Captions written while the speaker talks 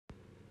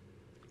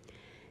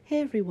Hey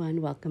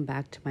everyone, welcome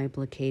back to my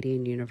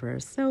Blacadian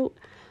universe. So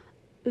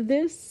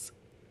this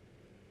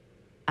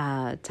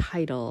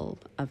title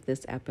of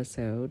this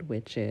episode,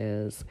 which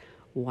is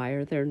Why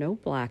Are There No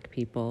Black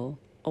People,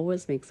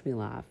 always makes me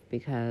laugh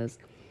because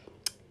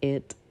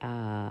it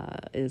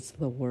is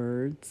the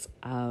words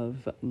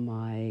of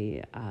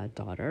my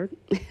daughter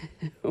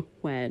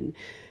when,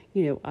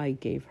 I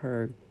gave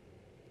her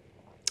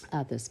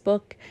this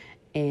book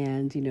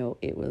and,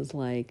 it was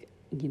like,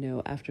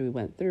 after we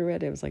went through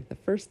it, it was like the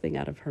first thing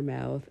out of her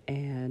mouth,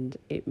 and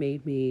it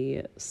made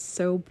me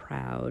so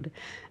proud,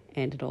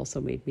 and it also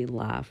made me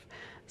laugh.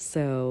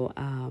 So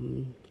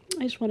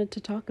I just wanted to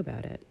talk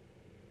about it.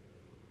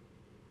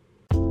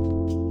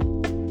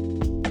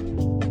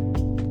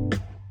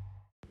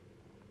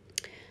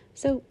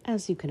 So,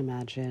 as you can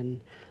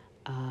imagine,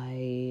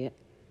 I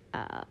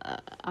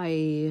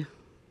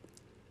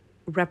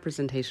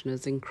representation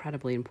is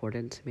incredibly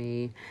important to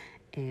me.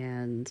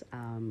 And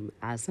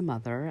as a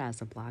mother,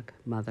 as a Black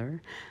mother,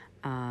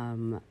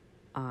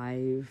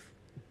 I've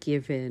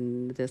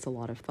given this a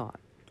lot of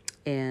thought.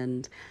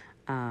 And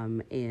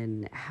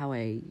in how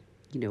I,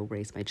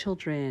 raise my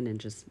children and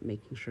just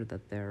making sure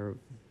that they're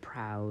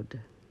proud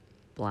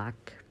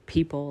Black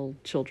people,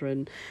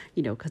 children,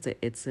 because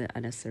it's a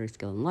necessary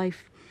skill in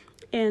life.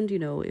 And,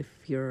 if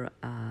you're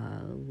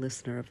a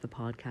listener of the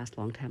podcast,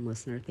 longtime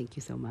listener, thank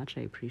you so much.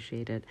 I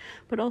appreciate it.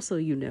 But also,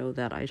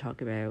 that I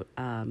talk about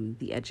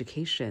the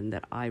education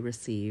that I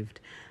received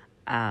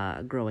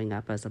growing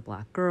up as a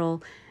Black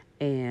girl,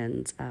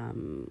 and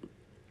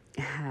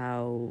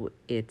how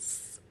it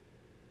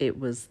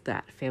was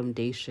that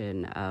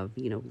foundation of,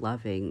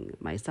 loving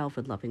myself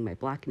and loving my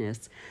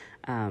Blackness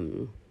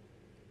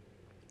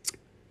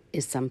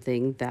is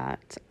something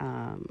that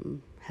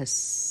has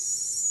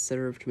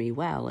served me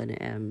well,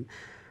 and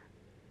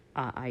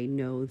I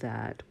know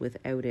that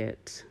without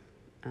it,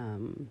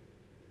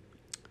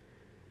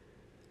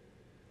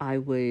 I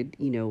would,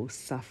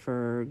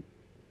 suffer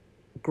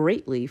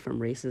greatly from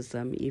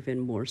racism,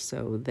 even more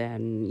so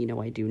than,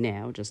 I do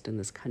now, just in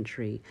this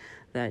country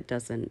that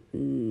doesn't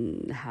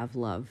have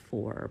love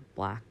for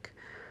Black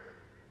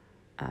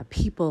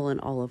people and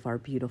all of our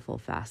beautiful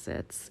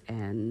facets,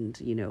 and,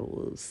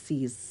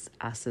 sees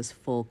us as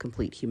full,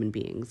 complete human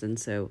beings. And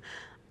so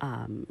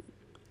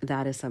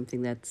that is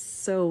something that's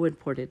so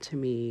important to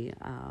me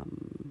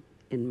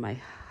in my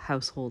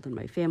household and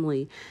my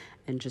family,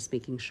 and just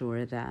making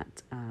sure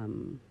that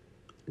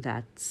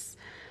that's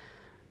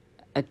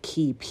a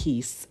key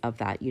piece of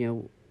that,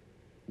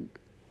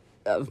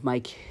 of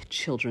my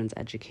children's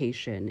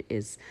education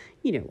is,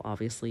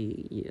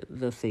 obviously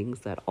the things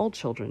that all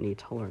children need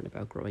to learn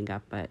about growing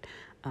up. But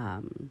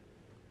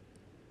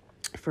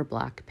for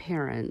Black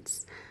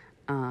parents,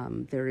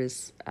 there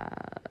is,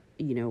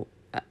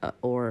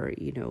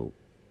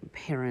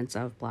 parents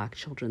of Black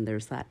children,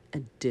 there's that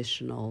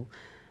additional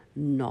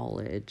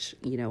knowledge.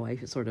 I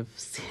sort of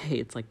say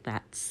it's like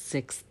that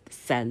sixth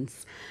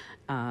sense,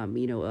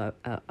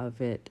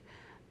 of it.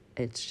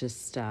 It's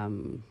just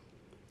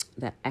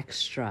that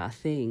extra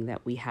thing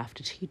that we have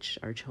to teach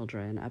our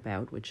children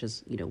about, which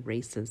is,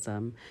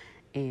 racism.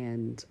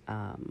 And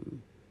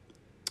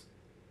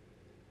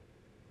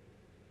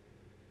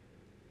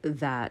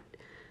that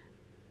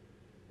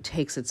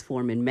takes its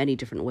form in many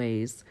different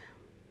ways,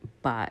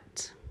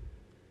 but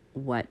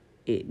what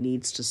it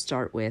needs to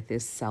start with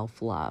is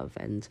self-love.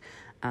 And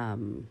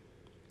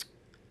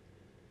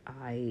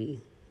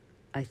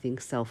I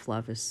think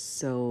self-love is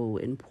so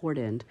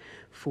important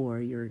for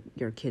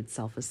your kids'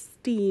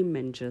 self-esteem,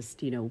 and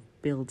just,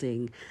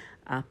 building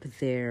up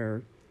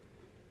their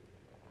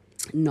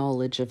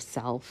knowledge of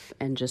self,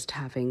 and just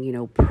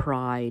having,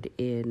 pride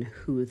in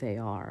who they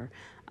are,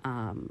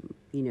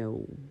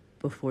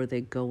 before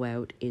they go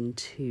out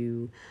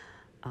into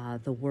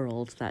the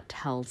world that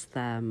tells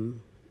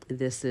them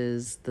this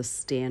is the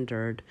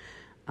standard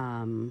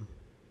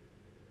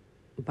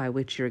by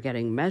which you're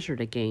getting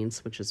measured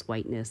against, which is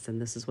whiteness,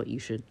 and this is what you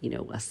should,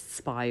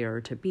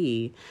 aspire to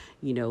be.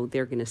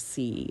 They're going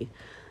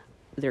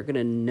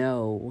to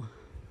know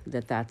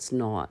that that's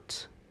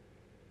not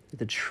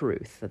the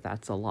truth, that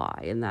that's a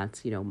lie. And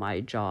that's, my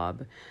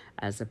job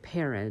as a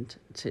parent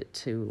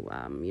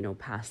to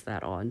pass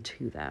that on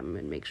to them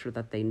and make sure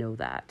that they know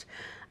that,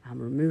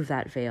 remove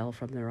that veil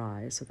from their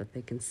eyes so that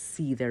they can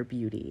see their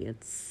beauty.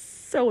 It's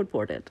so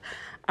important.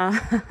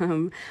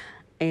 And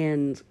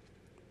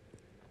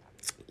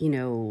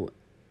you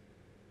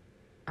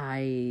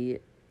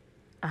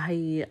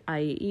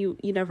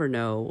never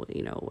know,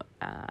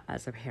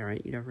 as a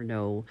parent, you never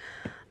know,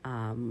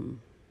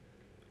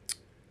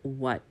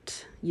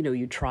 what,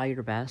 you try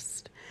your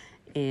best,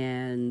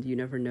 and you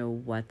never know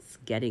what's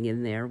getting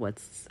in there,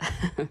 what's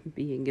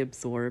being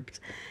absorbed,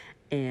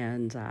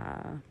 and,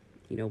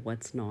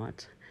 what's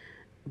not.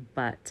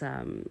 But,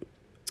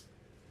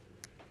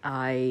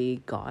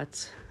 I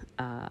got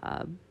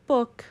a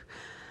book,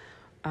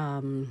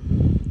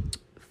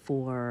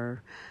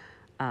 for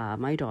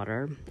my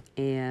daughter,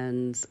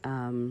 and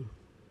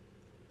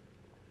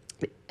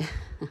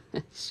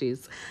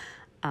she's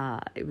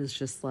It was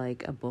just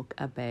like a book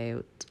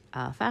about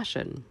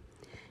fashion.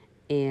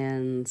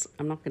 And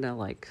I'm not gonna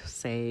like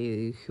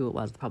say who it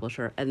was, the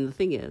publisher. And the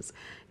thing is,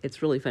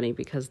 it's really funny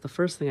because the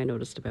first thing I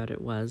noticed about it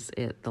was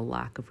the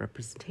lack of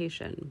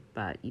representation.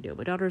 But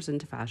my daughter's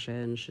into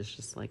fashion; she's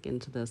just like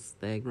into this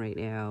thing right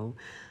now,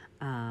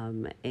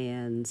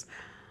 and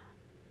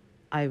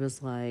I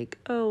was like,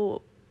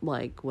 oh,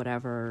 like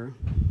whatever.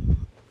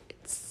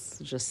 It's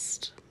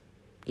just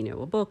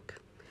a book,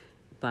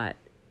 but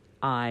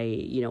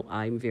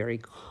I'm very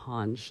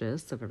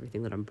conscious of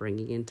everything that I'm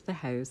bringing into the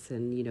house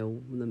and,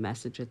 the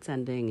message it's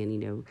sending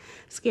and,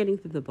 scanning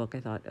through the book. I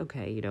thought,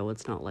 okay,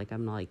 it's not like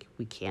I'm like,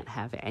 we can't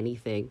have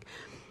anything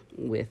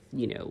with,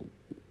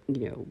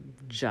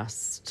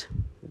 just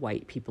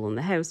white people in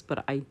the house.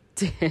 But I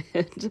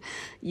did,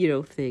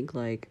 think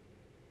like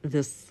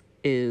this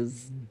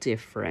is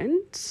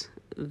different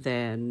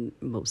than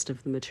most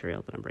of the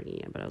material that I'm bringing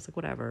in. But I was like,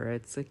 whatever,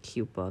 it's a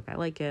cute book. I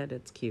like it.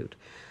 It's cute.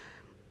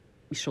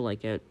 She'll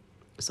like it.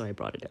 So I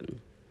brought it in.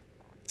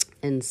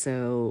 And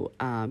so,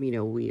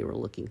 we were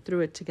looking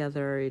through it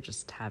together,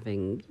 just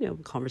having,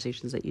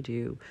 conversations that you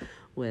do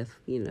with,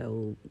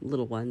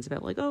 little ones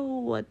about like,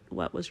 oh,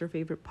 what was your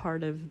favorite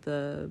part of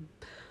the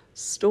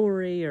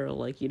story? Or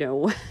like,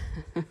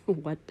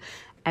 what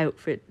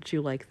outfit do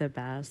you like the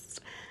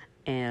best?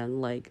 And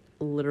like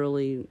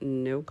literally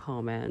no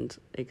comment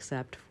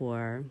except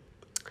for,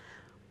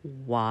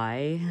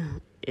 why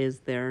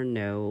is there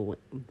no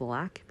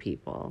black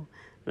people?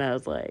 And I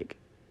was like,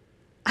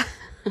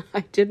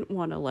 I didn't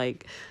want to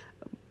like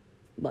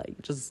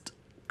just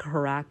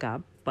crack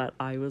up, but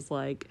I was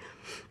like,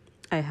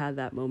 I had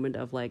that moment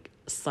of like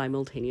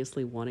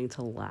simultaneously wanting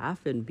to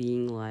laugh and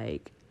being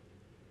like,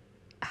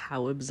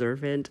 how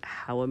observant,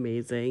 how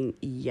amazing.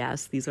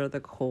 Yes, these are the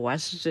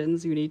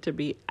questions you need to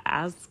be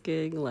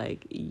asking.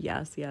 Like,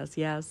 yes, yes,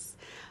 yes.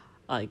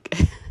 Like,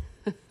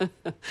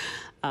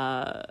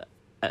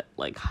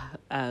 like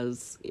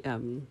as,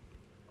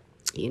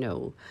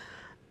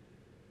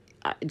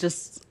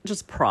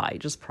 just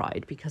pride,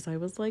 because I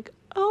was like,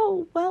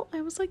 oh, well,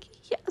 I was like,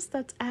 yes,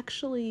 that's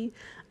actually,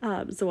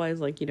 so I was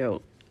like,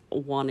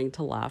 wanting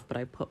to laugh, but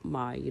I put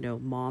my,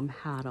 mom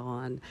hat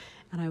on,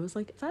 and I was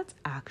like, that's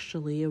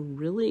actually a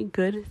really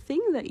good thing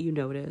that you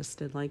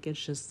noticed. And like,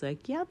 it's just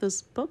like, yeah,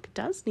 this book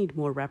does need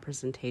more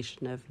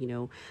representation of,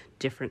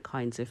 different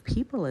kinds of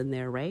people in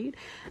there, right?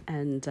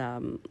 And,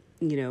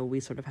 we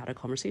sort of had a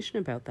conversation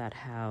about that,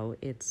 how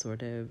it's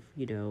sort of,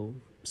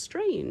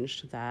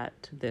 strange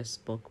that this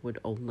book would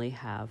only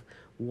have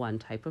one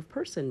type of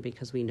person,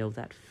 because we know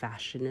that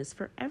fashion is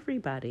for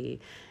everybody.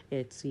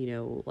 It's,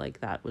 like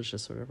that was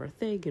just sort of our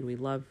thing, and we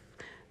love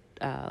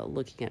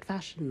looking at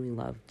fashion, and we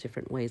love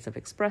different ways of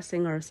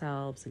expressing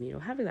ourselves,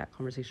 and, having that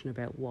conversation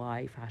about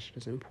why fashion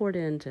is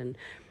important and,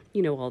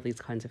 all these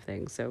kinds of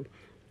things. So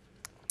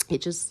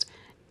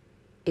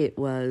it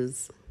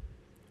was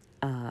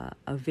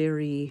a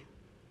very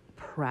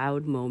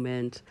proud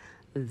moment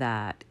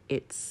that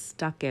it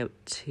stuck out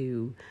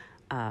to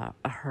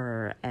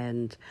her.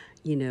 And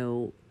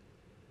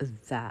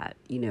that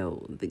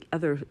the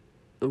other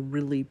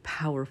really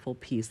powerful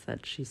piece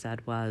that she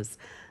said was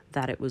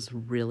that it was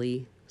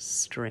really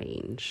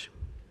strange.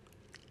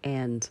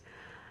 And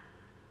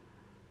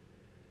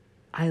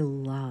I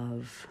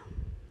love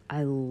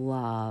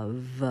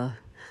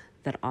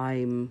that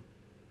I'm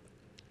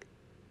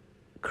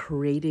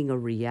creating a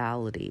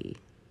reality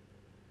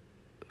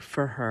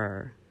for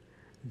her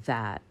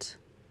that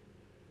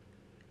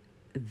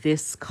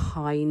this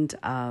kind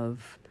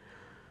of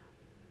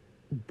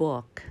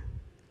book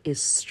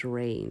is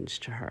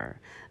strange to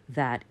her,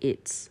 that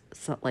it's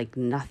like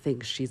nothing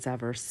she's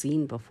ever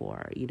seen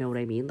before. You know what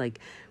I mean? Like,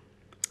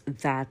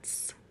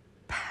 that's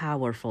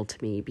powerful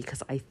to me,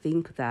 because I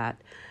think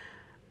that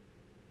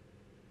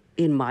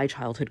in my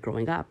childhood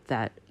growing up,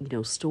 that,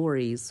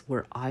 stories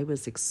where I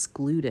was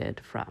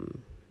excluded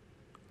from,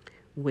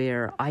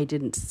 where I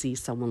didn't see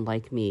someone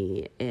like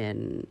me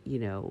in,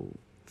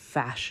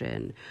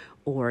 fashion,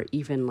 or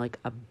even like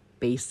a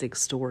basic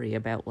story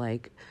about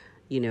like,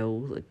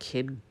 a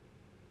kid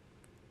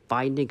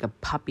finding a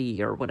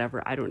puppy or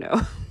whatever. I don't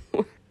know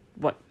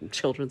what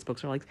children's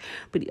books are like,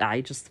 but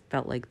I just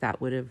felt like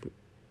that would have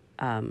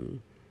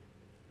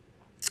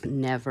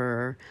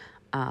never,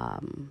 I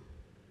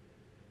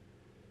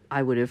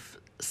would have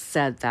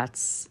said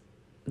that's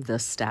the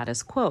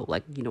status quo.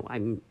 Like,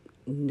 I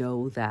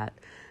know that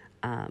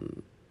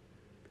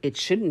it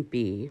shouldn't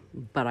be,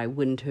 but I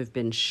wouldn't have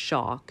been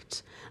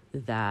shocked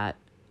that,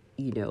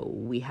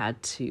 we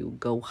had to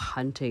go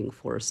hunting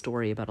for a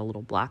story about a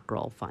little black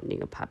girl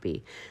finding a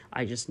puppy.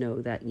 I just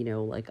know that,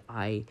 like,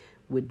 I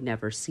would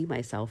never see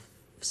myself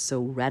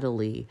so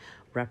readily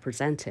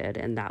represented,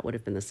 and that would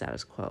have been the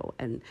status quo.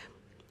 And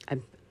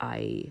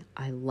I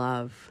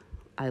love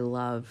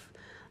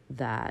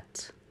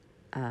that,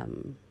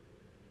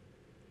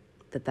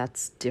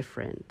 that's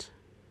different.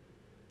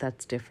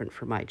 That's different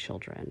for my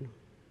children.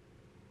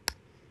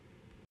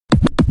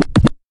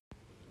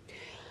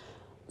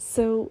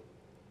 So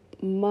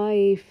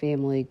my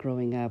family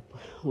growing up,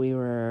 we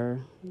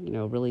were,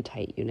 really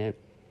tight unit.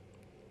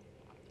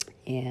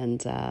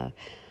 And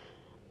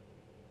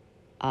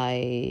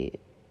I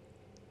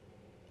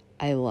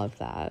I love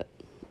that.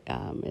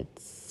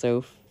 It's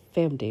so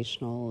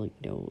foundational,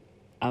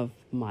 of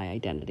my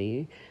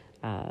identity,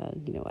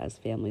 as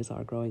families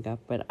are growing up.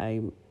 But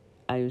I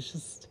was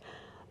just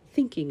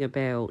thinking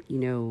about,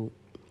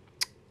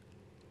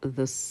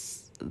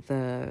 this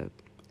the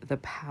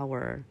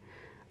power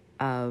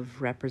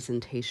of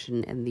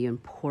representation and the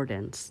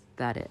importance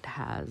that it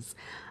has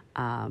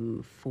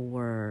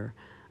for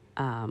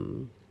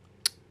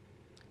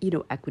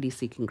equity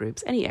seeking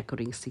groups, any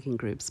equity seeking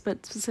groups,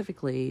 but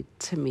specifically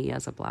to me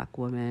as a Black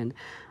woman.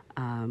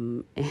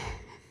 Um,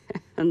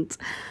 and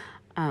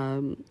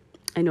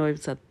I know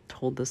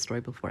told this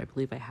story before, I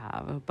believe I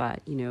have,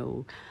 but,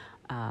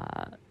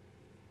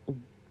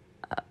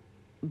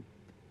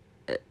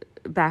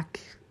 back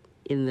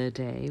in the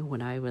day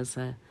when I was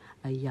a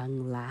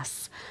young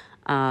lass,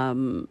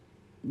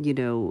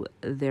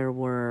 there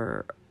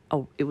were,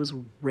 it was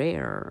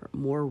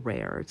more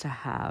rare to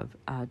have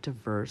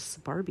diverse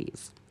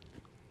Barbies.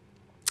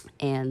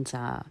 And,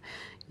 I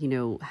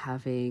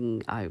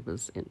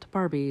was into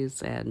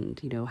Barbies and,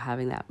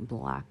 having that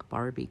black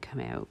Barbie come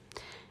out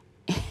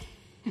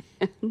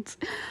and,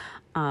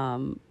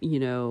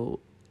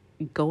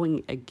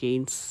 going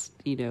against,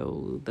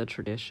 the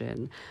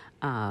tradition,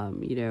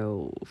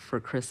 for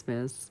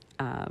Christmas,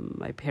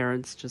 my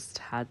parents just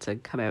had to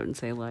come out and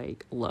say,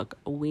 like, look,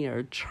 we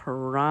are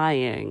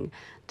trying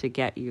to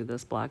get you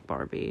this black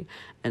Barbie.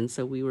 And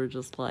so we were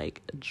just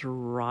like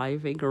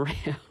driving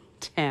around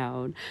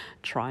town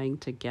trying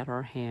to get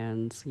our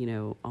hands,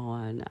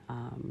 on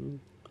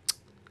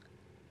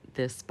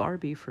this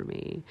Barbie for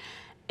me.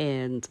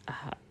 And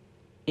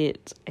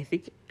I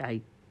think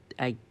I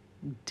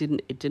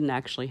it didn't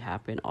actually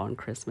happen on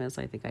Christmas.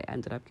 I think I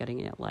ended up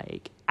getting it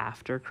like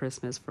after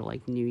Christmas for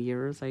like New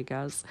Year's, I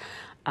guess.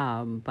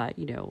 But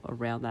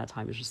around that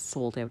time it was just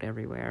sold out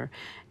everywhere.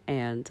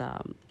 And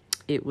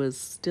it was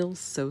still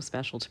so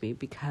special to me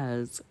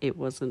because it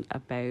wasn't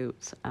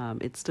about,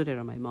 it stood out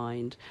on my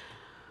mind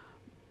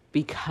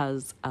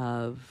because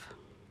of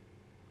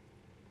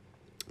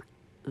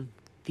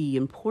the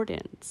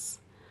importance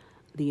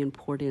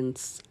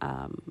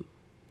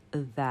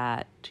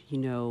that,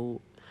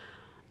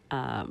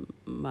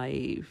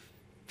 my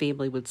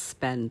family would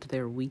spend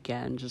their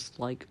weekend just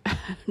like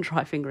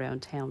driving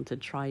around town to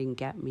try and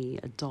get me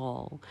a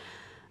doll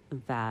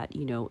that,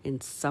 in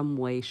some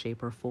way,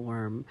 shape, or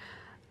form,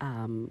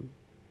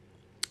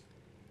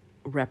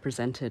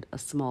 represented a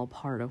small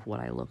part of what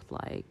I looked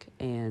like.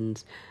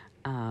 And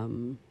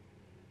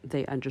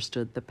they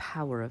understood the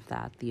power of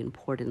that, the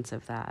importance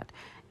of that.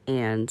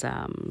 And,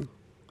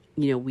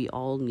 we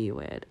all knew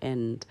it.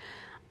 And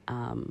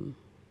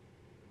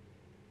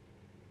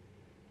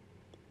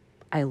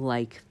I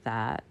like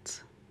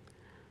that,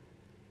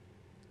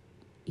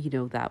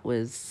 that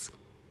was,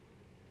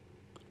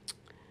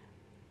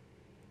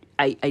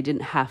 I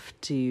didn't have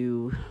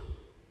to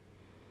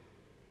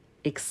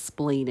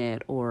explain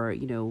it, or,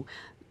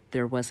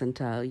 there wasn't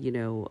a,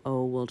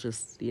 oh, we'll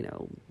just,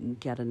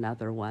 get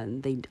another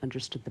one. They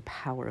understood the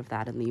power of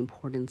that and the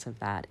importance of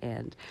that.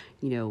 And,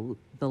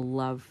 the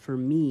love for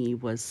me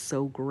was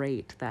so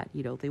great that,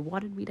 they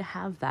wanted me to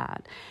have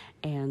that.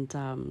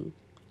 And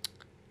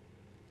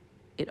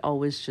it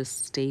always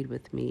just stayed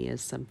with me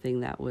as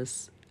something that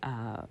was,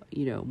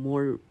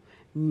 more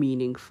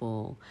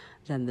meaningful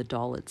than the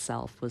doll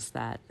itself, was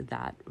that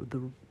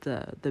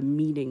the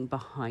meaning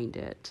behind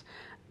it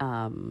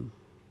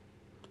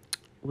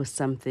was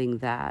something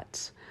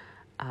that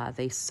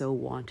they so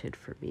wanted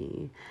for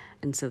me.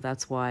 And so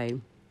that's why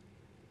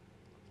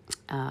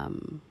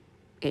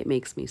it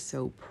makes me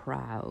so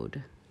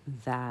proud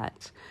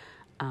that,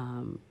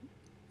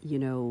 you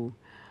know,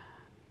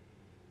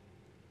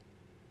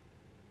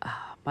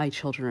 my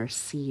children are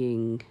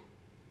seeing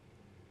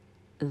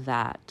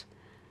that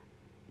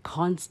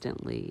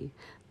constantly,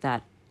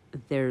 that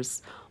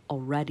there's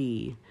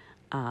already,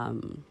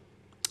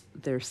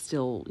 they're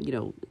still,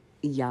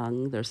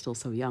 young, they're still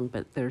so young,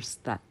 but there's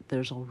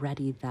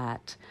already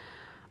that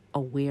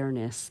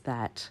awareness,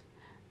 that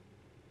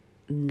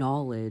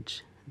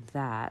knowledge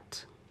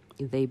that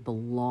they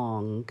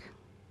belong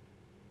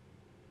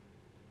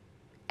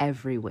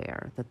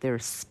everywhere, that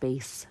there's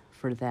space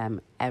for them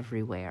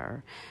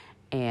everywhere.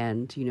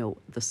 And,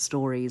 the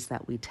stories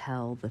that we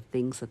tell, the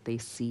things that they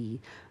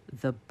see,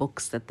 the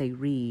books that they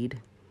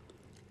read,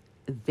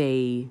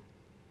 they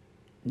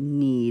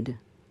need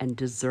and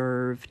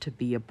deserve to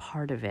be a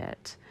part of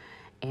it.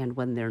 And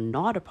when they're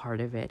not a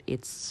part of it,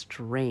 it's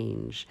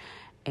strange.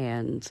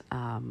 And,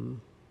 well,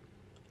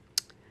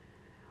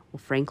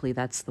 frankly,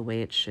 that's the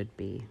way it should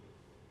be.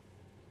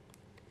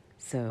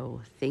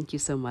 So thank you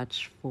so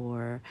much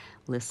for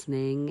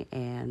listening,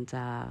 and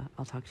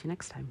I'll talk to you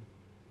next time.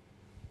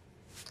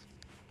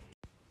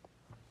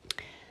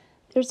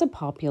 There's a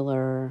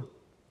popular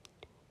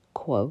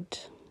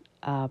quote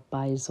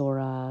by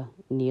Zora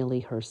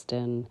Neale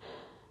Hurston,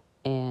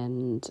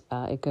 and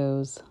it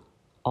goes,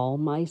 "All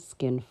my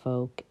skin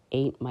folk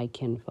ain't my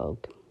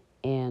kinfolk."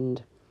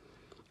 And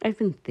I've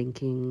been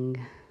thinking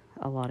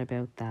a lot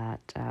about that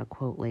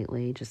quote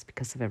lately, just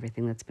because of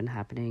everything that's been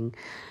happening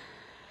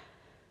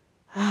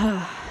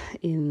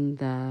in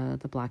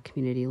the Black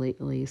community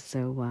lately.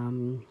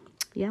 So,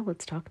 yeah,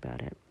 let's talk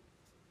about it.